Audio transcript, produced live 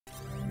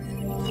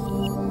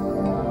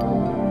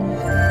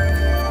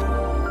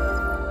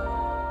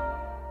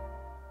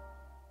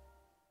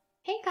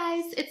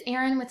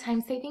Erin with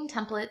Time Saving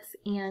Templates,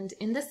 and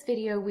in this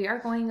video we are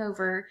going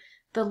over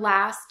the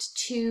last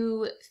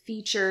two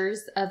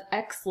features of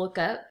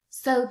Xlookup.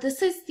 So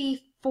this is the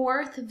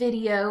fourth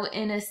video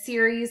in a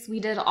series we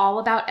did all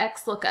about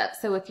Xlookup.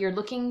 So if you're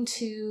looking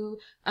to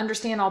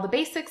understand all the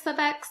basics of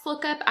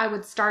Xlookup,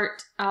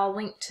 I'll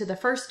link to the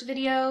first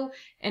video,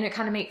 and it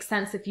kind of makes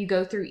sense if you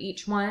go through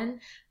each one.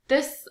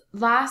 This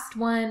last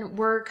one,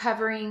 we're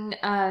covering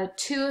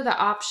two of the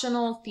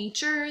optional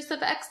features of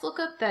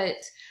Xlookup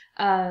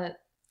that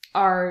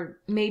are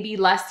maybe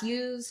less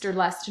used or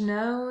less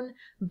known,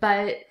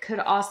 but could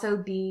also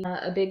be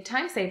a big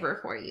time saver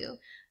for you.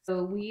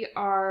 So we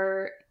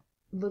are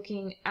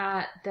looking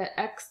at the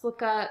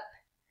Xlookup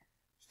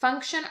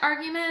function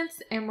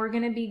arguments, and we're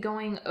going to be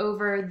going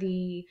over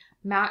the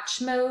match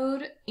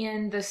mode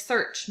and the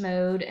search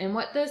mode and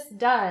what this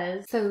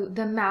does. So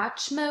the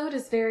match mode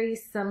is very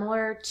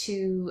similar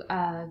to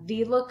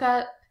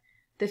VLOOKUP,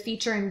 the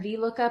feature in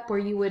VLOOKUP where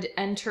you would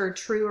enter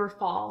true or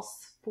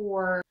false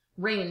for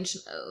range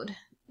mode.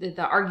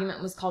 The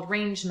argument was called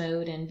range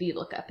mode in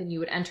VLOOKUP, and you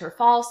would enter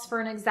false for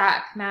an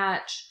exact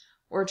match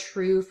or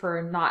true for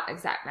a not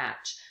exact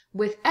match.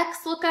 With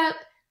Xlookup,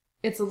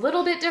 it's a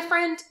little bit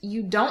different.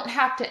 You don't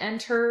have to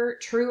enter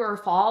true or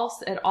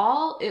false at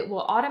all. It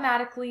will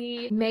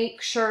automatically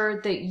make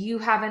sure that you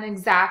have an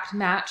exact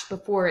match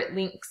before it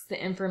links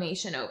the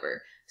information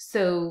over.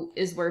 So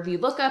is where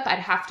VLOOKUP, I'd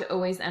have to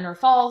always enter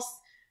false.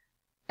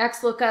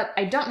 Xlookup,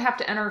 I don't have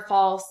to enter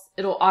false.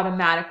 It'll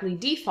automatically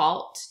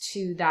default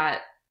to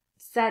that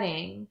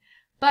setting.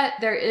 But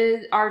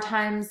there are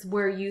times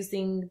where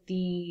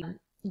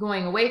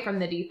going away from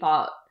the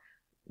default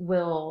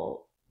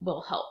will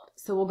help.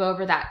 So we'll go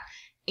over that.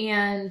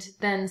 And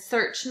then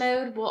search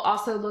mode, we'll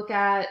also look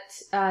at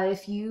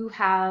if you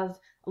have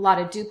a lot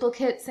of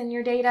duplicates in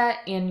your data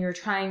and you're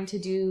trying to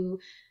do,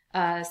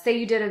 say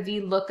you did a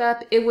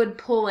VLOOKUP, it would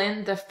pull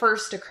in the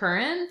first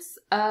occurrence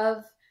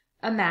of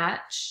a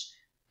match.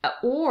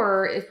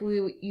 Or if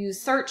we use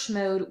search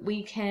mode,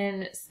 we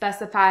can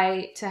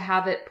specify to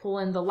have it pull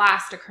in the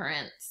last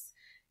occurrence.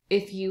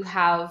 If you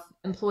have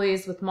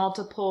employees with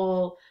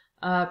multiple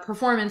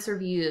performance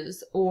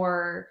reviews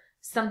or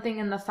something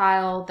in the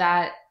file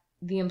that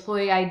the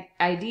employee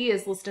ID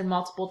is listed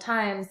multiple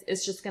times,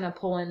 it's just going to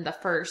pull in the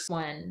first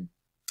one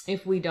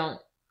if we don't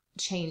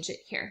change it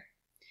here.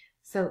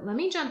 So let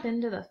me jump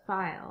into the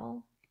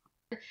file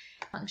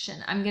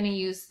function. I'm going to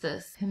use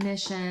this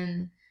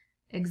commission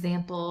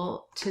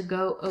example to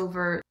go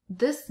over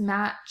this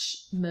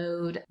match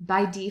mode.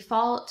 By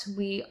default,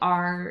 we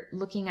are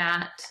looking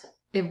at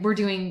if we're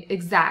doing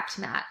exact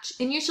match.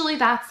 And usually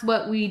that's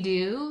what we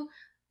do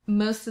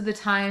most of the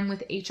time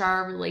with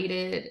HR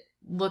related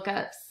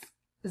lookups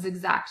is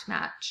exact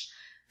match.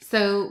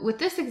 So with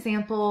this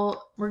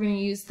example, we're going to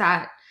use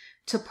that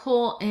to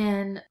pull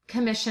in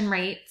commission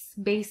rates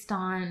based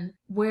on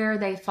where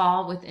they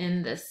fall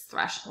within this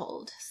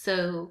threshold.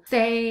 So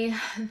say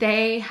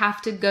they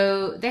have to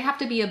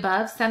be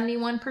above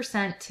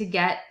 71% to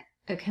get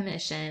a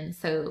commission.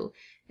 So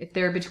if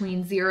they're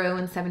between 0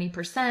 and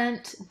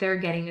 70%, they're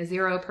getting a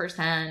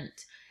 0%.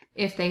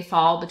 If they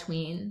fall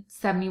between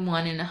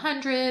 71 and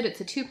 100,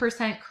 it's a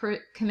 2%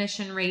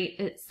 commission rate,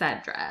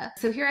 etc.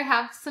 So here I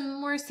have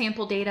some more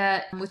sample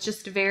data with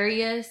just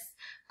various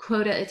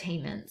quota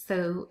attainment.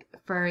 So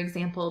for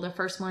example, the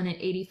first one at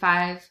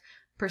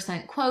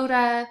 85%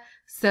 quota.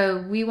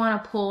 So we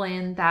want to pull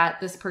in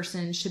that this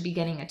person should be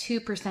getting a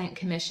 2%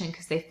 commission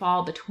because they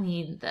fall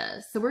between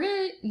this. So we're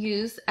going to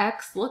use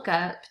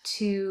Xlookup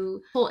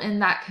to pull in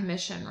that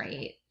commission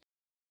rate.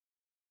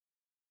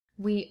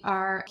 We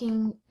are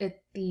looking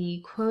at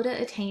the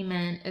quota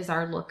attainment as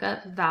our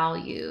lookup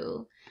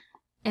value.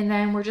 And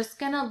then we're just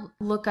going to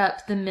look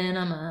up the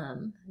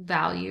minimum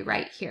value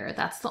right here.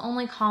 That's the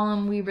only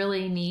column we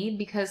really need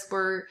because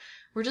we're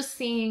just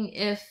seeing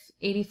if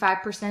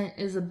 85%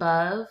 is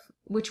above,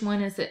 which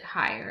one is it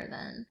higher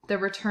than. The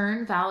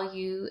return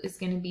value is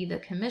going to be the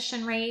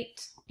commission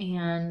rate.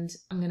 And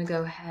I'm going to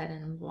go ahead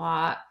and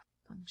block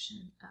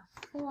function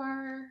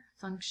F4,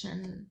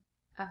 function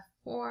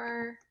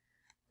F4.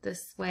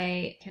 This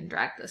way I can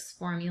drag this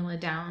formula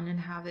down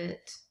and have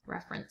it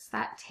reference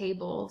that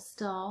table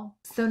still.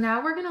 So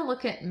now we're going to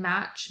look at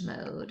match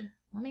mode.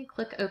 Let me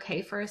click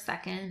OK for a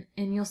second,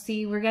 and you'll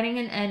see we're getting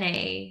an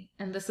NA,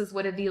 and this is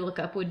what a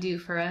VLOOKUP would do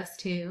for us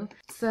too.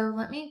 So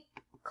let me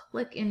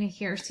click into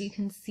here so you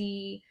can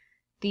see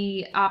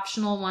the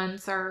optional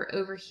ones are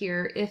over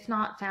here. If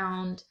not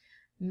found,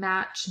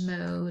 match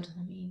mode.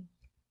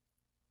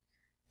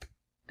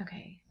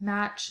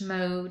 Match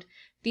mode.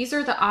 These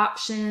are the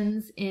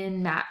options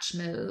in match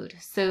mode.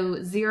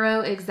 So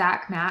 0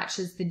 exact match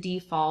is the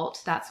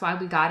default. That's why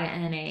we got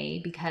an NA,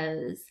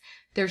 because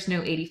there's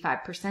no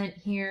 85%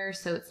 here,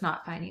 so it's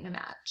not finding a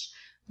match.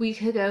 We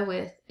could go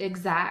with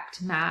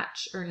exact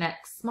match or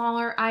next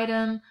smaller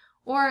item,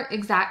 or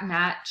exact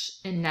match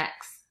and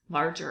next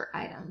larger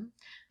item.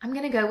 I'm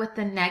going to go with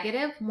the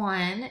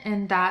 -1,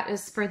 and that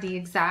is for the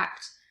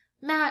exact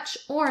match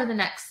or the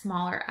next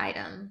smaller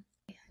item.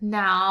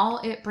 Now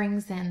it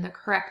brings in the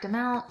correct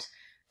amount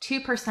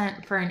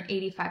 2% for an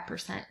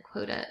 85%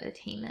 quota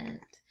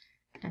attainment.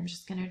 I'm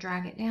just going to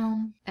drag it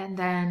down. And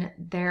then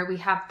there we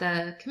have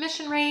the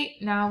commission rate.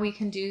 Now we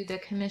can do the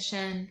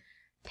commission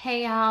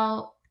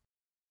payout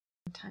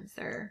times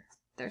their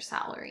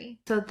salary.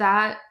 So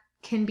that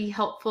can be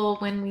helpful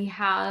when we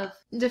have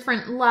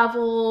different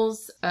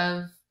levels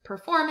of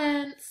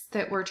performance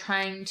that we're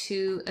trying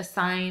to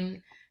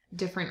assign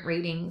different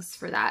ratings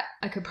for that.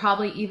 I could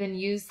probably even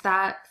use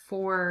that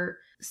for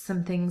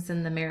some things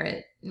in the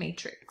merit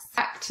matrix.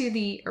 Back to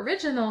the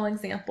original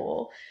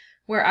example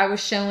where I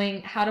was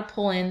showing how to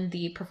pull in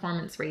the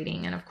performance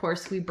rating. And of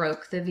course we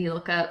broke the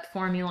VLOOKUP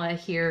formula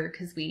here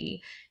because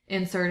we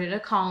inserted a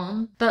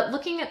column. But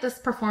looking at this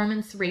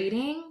performance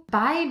rating,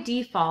 by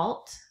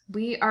default,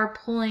 we are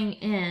pulling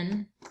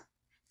in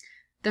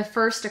the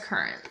first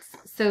occurrence.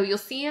 So you'll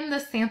see in the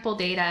sample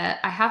data,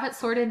 I have it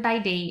sorted by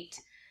date.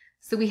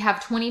 So we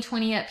have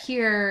 2020 up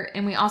here,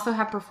 and we also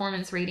have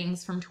performance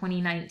ratings from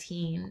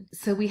 2019.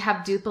 So we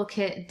have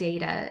duplicate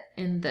data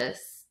in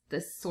this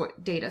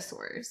data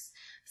source.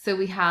 So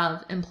we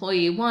have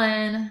employee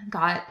 1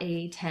 got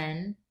a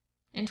 10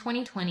 in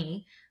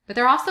 2020, but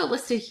they're also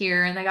listed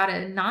here and they got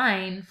a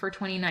 9 for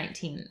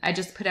 2019. I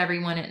just put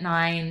everyone at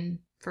 9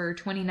 for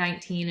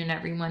 2019 and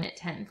everyone at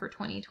 10 for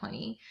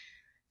 2020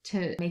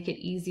 to make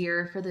it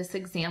easier for this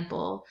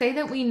example. Say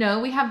that we know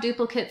we have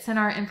duplicates in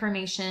our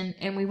information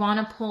and we want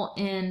to pull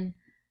in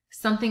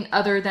something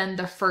other than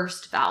the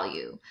first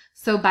value.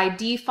 So by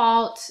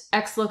default,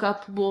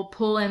 Xlookup will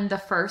pull in the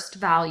first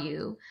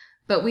value,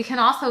 but we can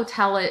also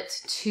tell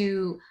it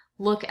to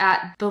look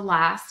at the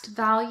last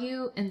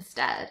value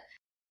instead.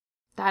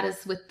 That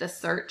is with the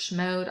search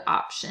mode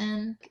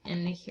option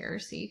in here,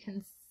 so you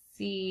can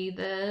see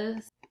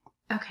this.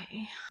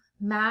 Okay,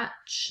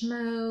 match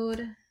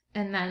mode,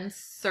 and then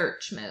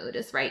search mode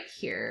is right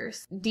here.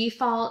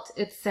 Default,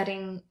 it's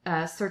setting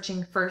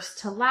searching first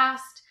to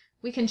last.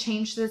 We can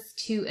change this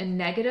to a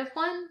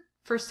 -1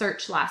 for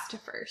search last to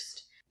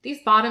first.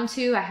 These bottom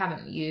two I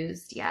haven't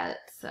used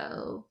yet,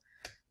 so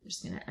I'm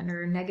just going to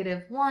enter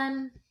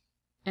 -1,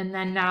 and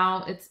then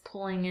now it's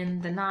pulling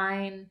in the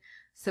 9,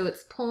 so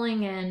it's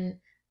pulling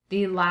in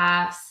the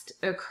last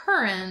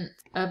occurrence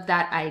of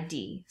that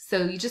ID.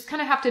 So you just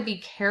kind of have to be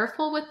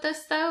careful with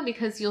this though,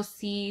 because you'll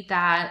see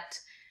that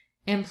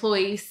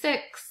employee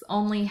 6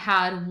 only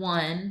had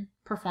 1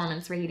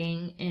 performance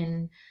rating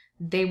and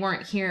they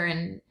weren't here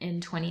in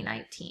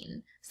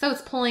 2019. So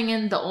it's pulling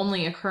in the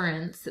only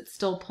occurrence. It's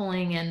still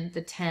pulling in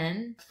the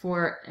 10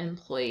 for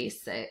employee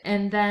 6.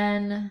 And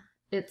then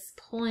it's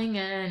pulling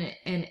in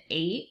an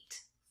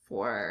 8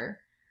 for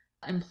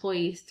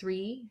employee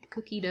 3,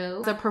 cookie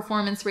dough. The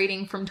performance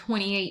rating from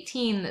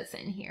 2018 that's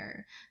in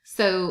here.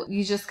 So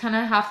you just kind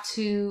of have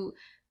to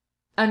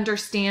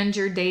understand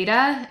your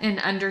data and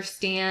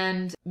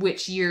understand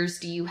which years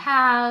do you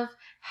have,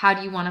 how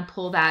do you want to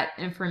pull that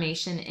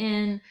information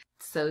in.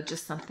 So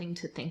just something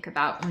to think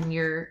about when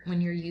you're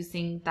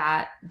using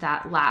that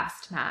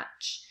last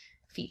match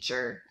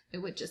feature. It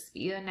would just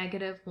be a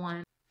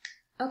 -1.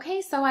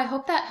 Okay, so I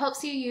hope that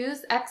helps you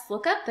use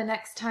Xlookup the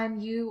next time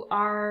you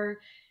are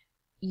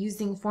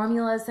using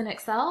formulas in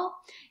Excel.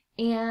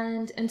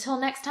 And until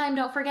next time,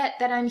 don't forget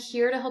that I'm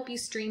here to help you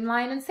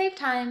streamline and save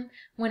time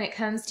when it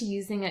comes to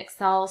using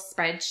Excel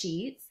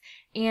spreadsheets.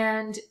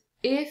 And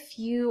if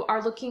you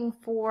are looking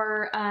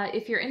for,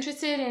 if you're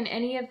interested in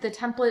any of the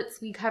templates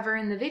we cover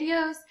in the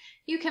videos,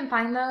 you can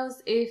find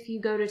those if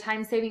you go to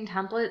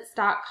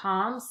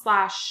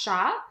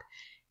timesavingtemplates.com/shop.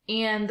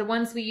 And the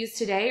ones we use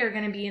today are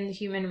going to be in the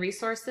human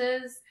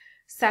resources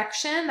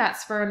section.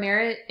 That's for a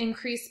merit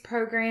increase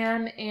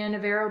program and a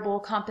variable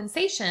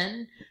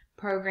compensation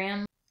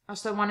program.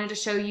 Also wanted to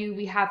show you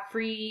we have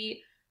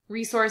free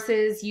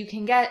resources you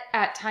can get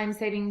at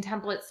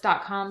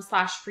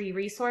timesavingtemplates.com/free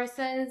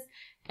resources.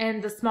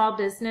 And the small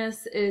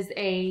business is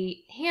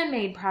a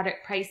handmade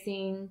product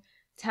pricing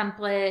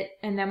template.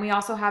 And then we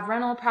also have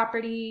rental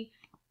property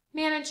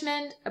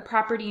management, a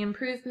property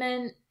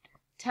improvement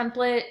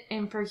template,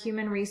 and for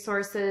human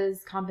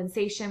resources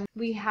compensation,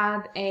 we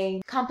have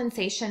a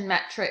compensation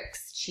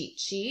metrics cheat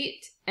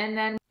sheet. And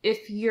then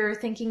if you're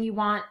thinking you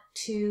want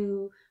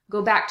to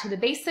go back to the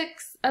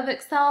basics of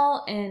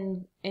Excel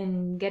and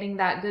getting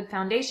that good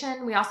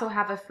foundation, we also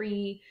have a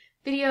free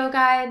video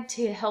guide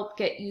to help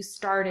get you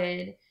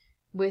started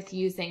with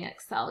using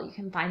Excel. You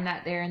can find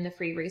that there in the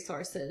free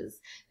resources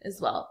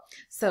as well.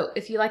 So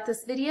if you like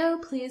this video,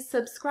 please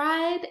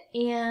subscribe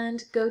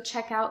and go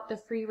check out the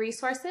free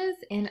resources,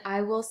 and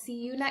I will see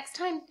you next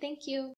time. Thank you.